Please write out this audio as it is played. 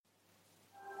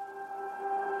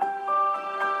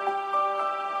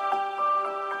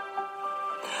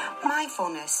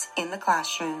Mindfulness in the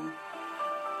classroom.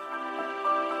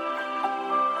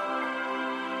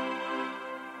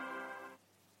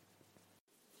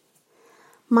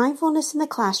 Mindfulness in the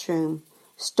classroom,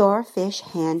 Starfish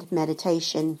Hand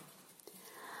Meditation.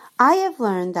 I have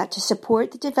learned that to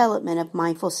support the development of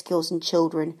mindful skills in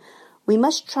children, we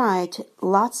must try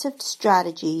lots of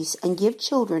strategies and give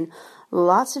children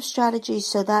lots of strategies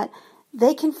so that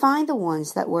they can find the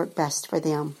ones that work best for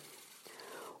them.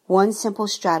 One simple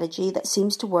strategy that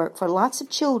seems to work for lots of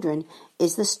children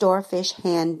is the Starfish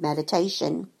Hand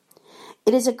Meditation.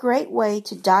 It is a great way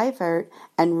to divert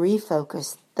and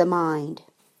refocus the mind.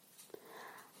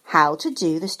 How to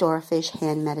do the Starfish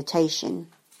Hand Meditation.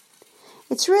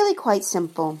 It's really quite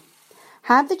simple.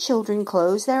 Have the children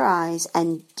close their eyes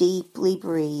and deeply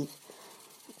breathe.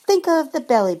 Think of the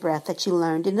belly breath that you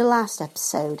learned in the last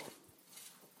episode.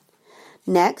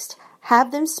 Next,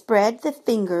 have them spread the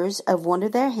fingers of one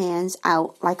of their hands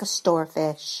out like a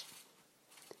starfish.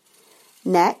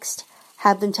 Next,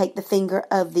 have them take the finger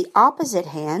of the opposite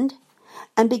hand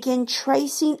and begin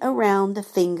tracing around the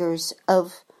fingers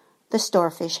of the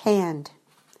starfish hand.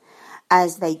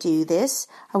 As they do this,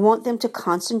 I want them to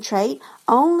concentrate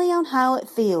only on how it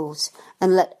feels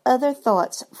and let other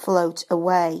thoughts float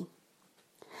away.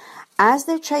 As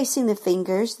they're tracing the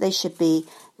fingers, they should be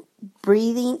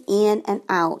breathing in and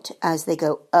out. As they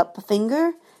go up a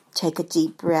finger, take a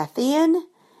deep breath in,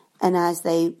 and as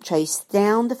they trace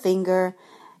down the finger,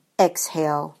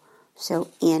 exhale. So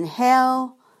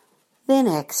inhale, then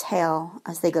exhale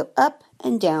as they go up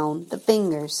and down the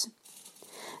fingers.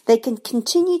 They can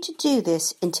continue to do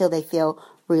this until they feel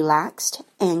relaxed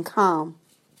and calm.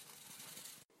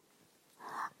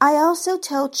 I also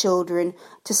tell children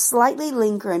to slightly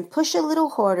linger and push a little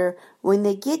harder when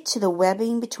they get to the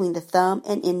webbing between the thumb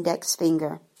and index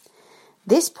finger.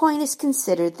 This point is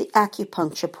considered the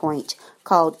acupuncture point,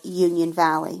 called Union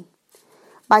Valley.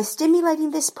 By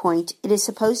stimulating this point, it is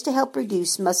supposed to help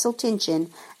reduce muscle tension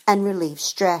and relieve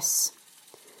stress.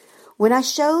 When I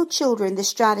show children this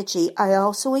strategy, I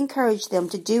also encourage them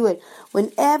to do it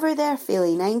whenever they're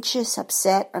feeling anxious,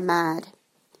 upset, or mad.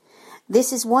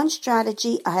 This is one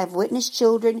strategy I have witnessed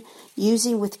children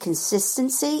using with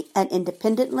consistency and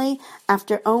independently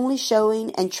after only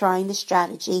showing and trying the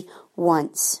strategy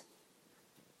once.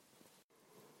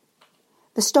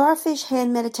 The Starfish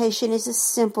Hand Meditation is a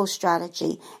simple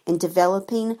strategy in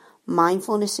developing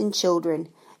mindfulness in children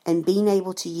and being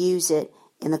able to use it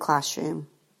in the classroom.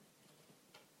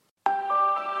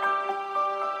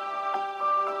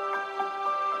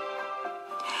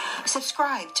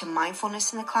 Subscribe to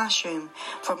Mindfulness in the Classroom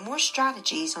for more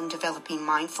strategies on developing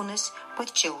mindfulness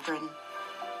with children.